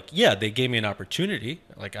 no, like, yeah, they gave me an opportunity.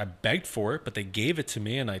 Like, I begged for it, but they gave it to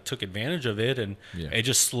me and I took advantage of it. And it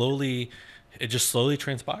just slowly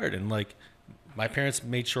transpired. And like, my parents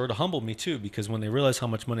made sure to humble me too, because when they realized how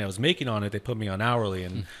much money I was making on it, they put me on hourly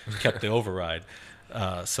and kept the override.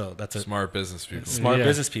 So that's a Smart business people.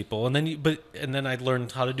 business people. And then I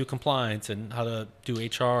learned how to do compliance and how to do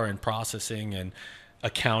HR and processing and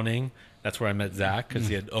accounting. That's where I met Zach, because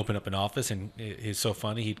he had opened up an office, and he's so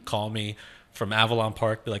funny. He'd call me from Avalon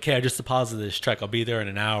Park, be like, "Hey, I just deposited this check. I'll be there in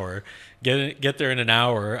an hour." Get there in an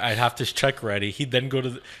hour. I'd have this check ready. He'd then go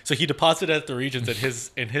to so he deposited at the Regions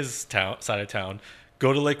in his town, side of town.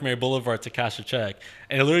 Go to Lake Mary Boulevard to cash a check,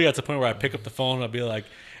 and it literally got to the point where I pick up the phone. I'd be like,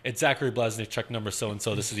 "It's Zachary Bleznick, check number so and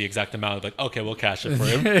so. This is the exact amount." I'd be like, "Okay, we'll cash it for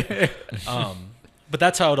him." But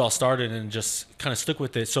that's how it all started, and just kind of stuck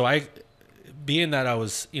with it. So being that I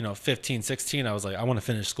was, 15, 16, I was like, I want to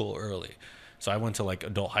finish school early. So I went to like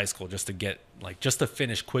adult high school just to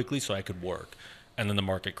finish quickly so I could work. And then the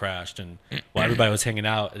market crashed. And while everybody was hanging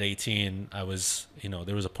out at 18, I was,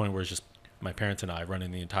 there was a point where it's just my parents and I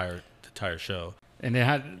running the entire show. And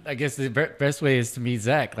then I guess the best way is to meet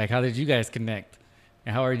Zach. Like, how did you guys connect?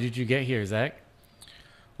 And how did you get here, Zach?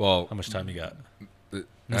 Well, how much time you got? It's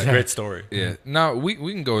a great story. Yeah. No, we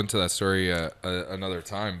can go into that story another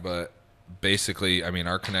time, but basically, I mean,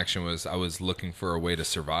 our connection was I was looking for a way to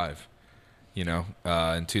survive.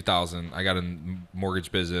 In 2000, I got in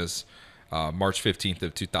mortgage business March 15th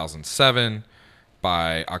of 2007.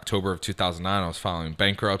 By October of 2009, I was filing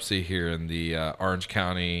bankruptcy here in the Orange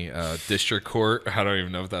County District Court. I don't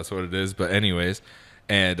even know if that's what it is, but anyways.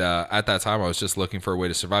 And at that time, I was just looking for a way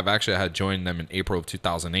to survive. Actually, I had joined them in April of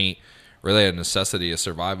 2008. Really a necessity of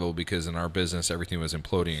survival, because in our business, everything was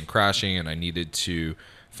imploding and crashing, and I needed to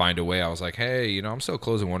find a way. I was like, hey, I'm still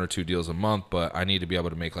closing 1 or 2 deals a month, but I need to be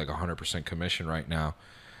able to make like 100% commission right now.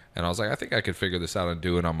 And I was like, I think I could figure this out and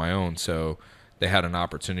do it on my own. So they had an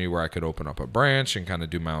opportunity where I could open up a branch and kind of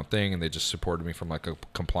do my own thing, and they just supported me from like a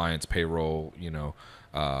compliance, payroll,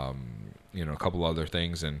 a couple other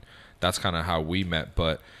things, and that's kind of how we met.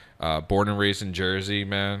 But born and raised in Jersey,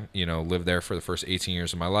 man, lived there for the first 18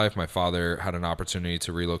 years of my life. My father had an opportunity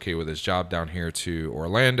to relocate with his job down here to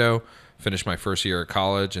Orlando, finished my first year of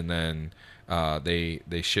college, and then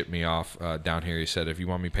they shipped me off down here. He said, if you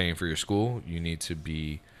want me paying for your school, you need to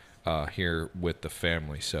be here with the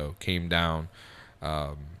family. So came down.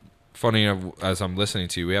 Funny enough, as I'm listening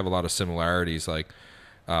to you, we have a lot of similarities, like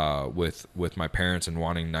with my parents and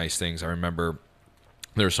wanting nice things. I remember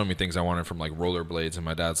there were so many things I wanted, from like rollerblades, and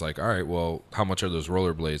my dad's like, all right, well, how much are those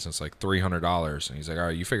rollerblades? And it's like $300. And he's like, all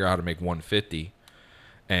right, you figure out how to make $150,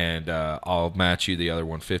 and I'll match you the other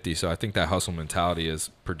 $150. So I think that hustle mentality has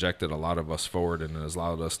projected a lot of us forward and has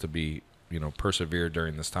allowed us to be, persevere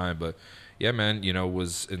during this time. But yeah, man,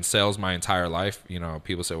 was in sales my entire life.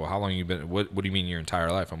 People say, well, how long you been? What do you mean your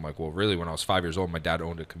entire life? I'm like, well, really, when I was 5 years old, my dad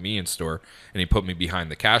owned a convenience store, and he put me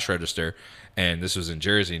behind the cash register. And this was in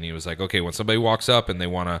Jersey, and he was like, okay, when somebody walks up and they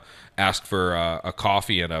want to ask for a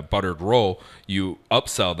coffee and a buttered roll, you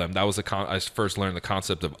upsell them. That was I first learned the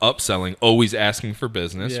concept of upselling, always asking for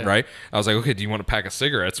business, right? I was like, okay, do you want a pack of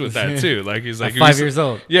cigarettes with that too? Like, he's like, 5 years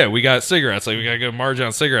old. Yeah, we got cigarettes. Like, we got to get a margin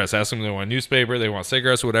on cigarettes. Ask them if they want a newspaper, they want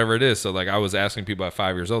cigarettes, whatever it is. So like, I was asking people at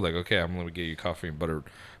 5 years old, like, okay, I'm going to get you coffee and buttered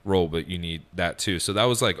roll, but you need that too. So that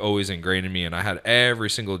was like always ingrained in me, and I had every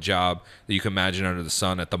single job that you can imagine under the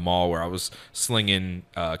sun at the mall, where I was slinging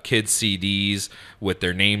kids CDs with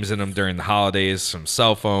their names in them during the holidays, some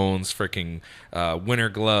cell phones, freaking winter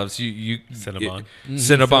gloves, Cinnabon.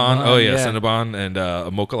 Cinnabon, oh yeah, Cinnabon, and a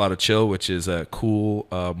Mocha Lotta Chill, which is a cool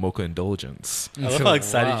mocha indulgence. I love how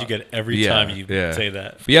excited you get every time you say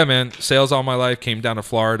that. But yeah, man, sales all my life. Came down to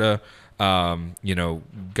Florida You know,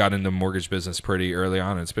 got into the mortgage business pretty early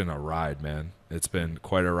on. It's been a ride, man. It's been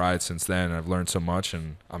quite a ride since then. I've learned so much,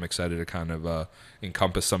 and I'm excited to kind of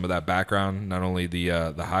encompass some of that background, not only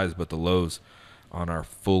the highs but the lows, on our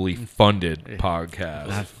Fully Funded podcast.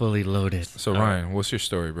 Not fully loaded. So Ryan, what's your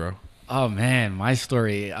story, bro? Oh man, my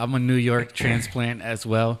story. I'm a New York transplant as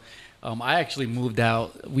well. I actually moved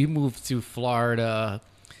out. We moved to Florida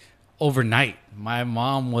overnight. My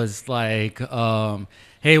mom was like,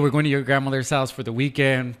 hey, we're going to your grandmother's house for the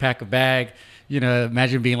weekend. Pack a bag. You know,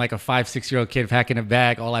 imagine being like a 5-6-year-old kid packing a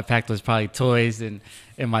bag. All I packed was probably toys and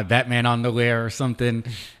my Batman underwear or something.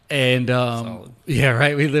 And yeah,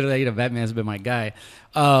 right. We literally, you know, Batman's been my guy.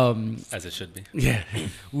 As it should be. Yeah,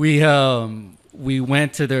 we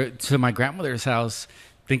went to my grandmother's house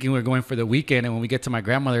thinking we were going for the weekend, and when we get to my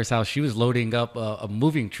grandmother's house, she was loading up a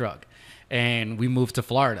moving truck. And we moved to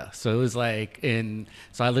Florida. So it was like,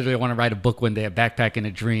 so I literally want to write a book one day, a backpack and a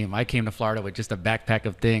dream. I came to Florida with just a backpack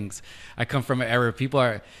of things. I come from an era, people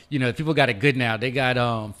got it good now. They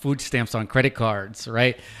got food stamps on credit cards,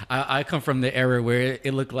 right? I come from the era where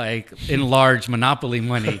it looked like enlarged Monopoly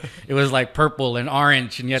money. It was like purple and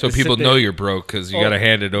orange. And you had So to people sit know there. you're broke because you got to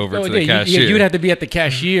hand it over to the Yeah, cashier. you'd have to be at the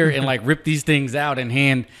cashier and like rip these things out and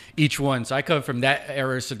hand each one. So I come from that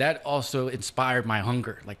era. So that also inspired my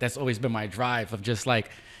hunger. Like that's always been my drive of just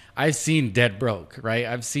like, I've seen dead broke, right?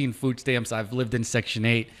 I've seen food stamps. I've lived in Section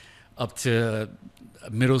 8 up to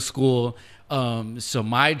middle school. So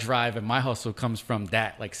my drive and my hustle comes from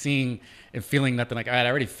that, like seeing and feeling nothing. Like, all right, I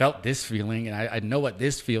already felt this feeling and I know what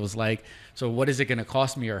this feels like. So what is it going to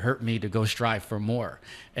cost me or hurt me to go strive for more?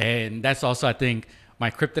 And that's also, I think,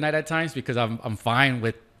 my kryptonite at times, because I'm fine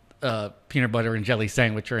with peanut butter and jelly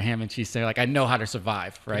sandwich or a ham and cheese sandwich. Like I know how to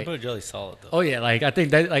survive, right? Peanut butter jelly's solid though. Oh yeah, like I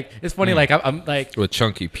think that like it's funny. Like I'm like With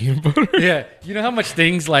chunky peanut butter. yeah, you know how much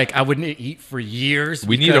things like I wouldn't eat for years.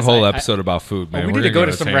 We need a whole episode about food, man. We We're need to gonna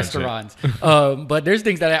go to some tangent. restaurants. But there's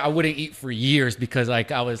things that I wouldn't eat for years because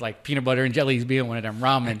like I was like peanut butter and jellies being one of them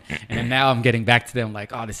ramen, and then now I'm getting back to them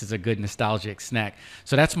like, oh, this is a good nostalgic snack.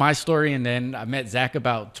 So that's my story. And then I met Zach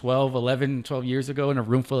about 12 years ago in a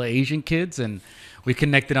room full of Asian kids, and we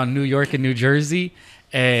connected on New York and New Jersey,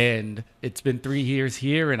 and it's been 3 years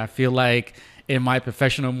here. And I feel like in my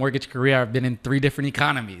professional mortgage career, I've been in 3 different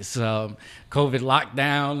economies. COVID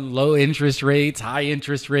lockdown, low interest rates, high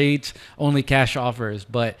interest rates, only cash offers.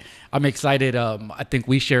 But I'm excited. I think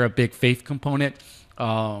we share a big faith component.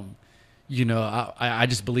 You know, I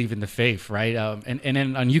just believe in the faith, right? And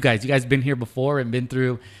then on you guys been here before and been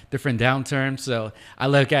through different downturns. So I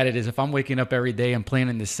look at it as if I'm waking up every day and playing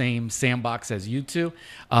in the same sandbox as you two,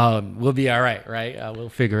 we'll be all right, right? We'll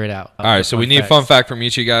figure it out. All right, so we need a fun fact from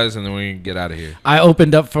each of you guys, and then we can get out of here. I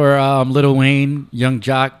opened up for Lil Wayne, Young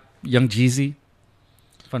Jock, Young Jeezy.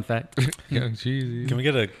 Fun fact. Young Jeezy. Can we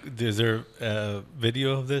get is there a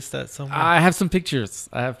video of this that somewhere? I have some pictures.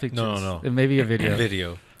 No. It may be a video.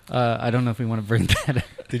 Video. I don't know if we want to bring that up.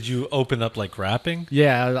 Did you open up like rapping?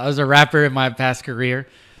 Yeah, I was a rapper in my past career.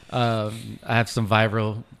 I have some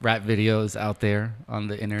viral rap videos out there on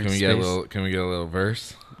the internet. Can we get a little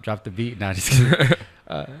verse? Drop the beat. Nah, just kidding.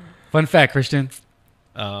 Fun fact, Christian.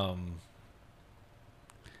 I'm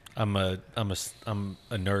a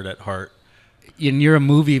nerd at heart. And you're a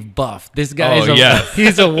movie buff. This guy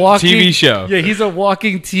he's a walking TV show. Yeah, he's a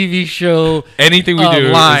walking TV show. Anything we do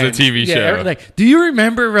is a TV show. Like, do you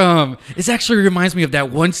remember? It actually reminds me of that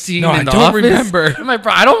one scene in The Office. I don't remember. I'm like,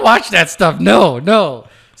 bro, I don't watch that stuff. No.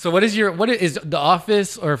 So what is The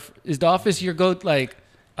Office, or is The Office your go? Like,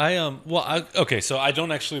 okay, so I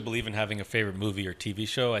don't actually believe in having a favorite movie or TV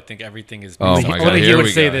show. I think everything is. Oh my god! Only he would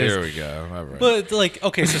say Here this. we go. All right. But like,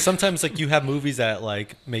 okay, so sometimes like you have movies that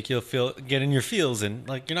like make you get in your feels, and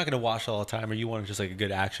like you're not gonna watch all the time, or you want just like a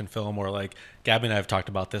good action film, or like Gabby and I have talked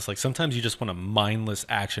about this. Like sometimes you just want a mindless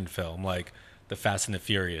action film, like The Fast and the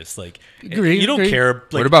Furious. Like you don't care.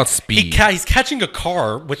 Like, what about Speed? He's catching a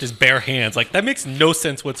car with his bare hands. Like that makes no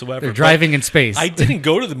sense whatsoever. They're driving in space. I didn't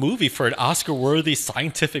go to the movie for an Oscar-worthy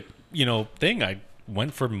scientific, thing. I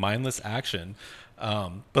went for mindless action.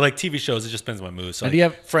 But like TV shows, it just depends on my mood. So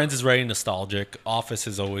like, Friends is very nostalgic. Office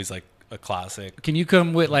is always like a classic. Can you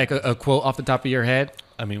come with like a quote off the top of your head?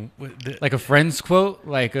 I mean, like a Friends quote?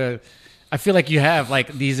 I feel like you have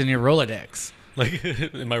like these in your Rolodex. Like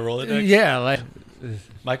in my Rolodex? Yeah,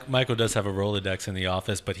 like Michael does have a Rolodex in the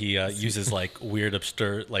office, but he uses like weird,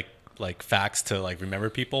 absurd, like facts to like remember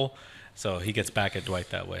people. So he gets back at Dwight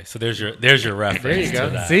that way. So there's your reference. There you go.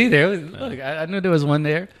 To that. See, look, I knew there was one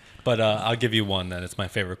there. But I'll give you one that it's my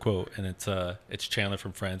favorite quote, and it's Chandler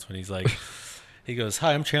from Friends when he's like, he goes,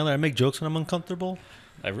 "Hi, I'm Chandler. I make jokes when I'm uncomfortable."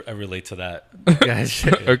 I relate to that. Gosh.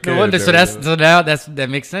 Okay, No wonder. So there so now that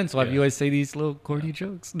makes sense. Why do you always say these little corny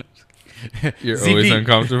jokes? You're ZB. always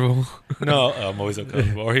uncomfortable. No, I'm always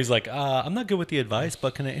uncomfortable. Or he's like, I'm not good with the advice,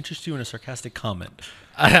 but can I interest you in a sarcastic comment?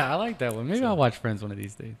 I like that one. Maybe I'll watch Friends one of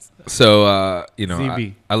these days. So, you know,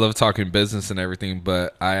 ZB. I love talking business and everything,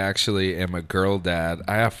 but I actually am a girl dad.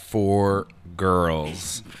 I have 4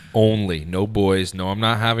 girls only, no boys. No, I'm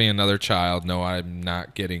not having another child. No, I'm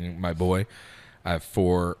not getting my boy. I have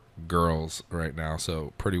 4 girls right now,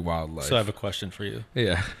 so pretty wild life. So I have a question for you.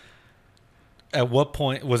 Yeah. At what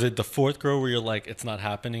point was it the 4th girl where you're like, it's not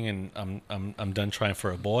happening, and I'm done trying for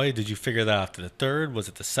a boy? Did you figure that out after the 3rd? Was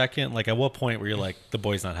it the 2nd? Like, at what point were you like, the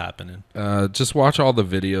boy's not happening? Just watch all the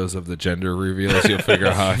videos of the gender reveals. You'll figure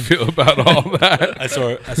out how I feel about all that. I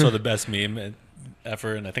saw the best meme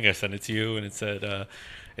ever, and I think I sent it to you, and it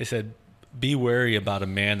said, be wary about a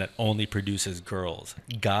man that only produces girls.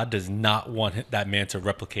 God does not want that man to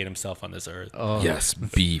replicate himself on this earth. Oh, Yes,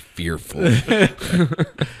 be fearful.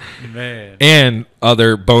 man. And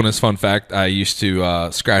other bonus fun fact, I used to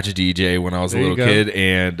scratch a DJ when I was a There you little go. kid,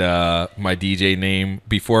 and my DJ name,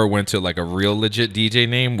 before I went to like a real legit DJ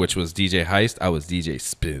name, which was DJ Heist, I was DJ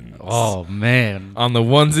Spins. Oh man. On the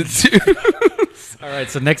ones and twos. All right.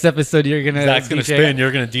 So next episode you're gonna Zach's gonna DJ. spin,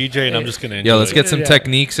 you're gonna DJ, and I'm just gonna enjoy Yo, let's get it. some Yeah.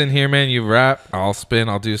 techniques in here, man. You rap, I'll spin,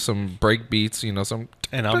 I'll do some break beats, you know, some.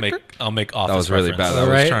 And I'll make office That was really bad. reference. I was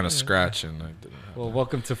Alright. trying to scratch and I didn't. Well,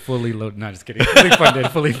 welcome to Fully Loaded. No, just kidding. Fully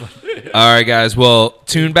funded. Fully funded. All right, guys. Well,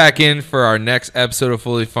 tune back in for our next episode of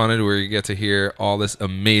Fully Funded, where you get to hear all this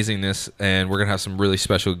amazingness, and we're gonna have some really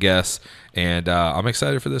special guests. And I'm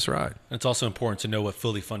excited for this ride. It's also important to know what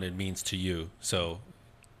fully funded means to you. So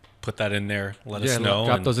put that in there. Let us know.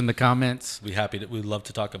 Drop and those in the comments. we'd love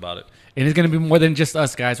to talk about it. And it's going to be more than just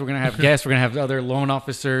us, guys. We're going to have guests. We're going to have other loan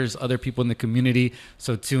officers, other people in the community.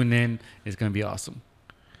 So tune in. It's going to be awesome.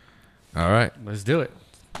 All right. Let's do it.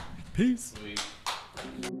 Peace. Sweet.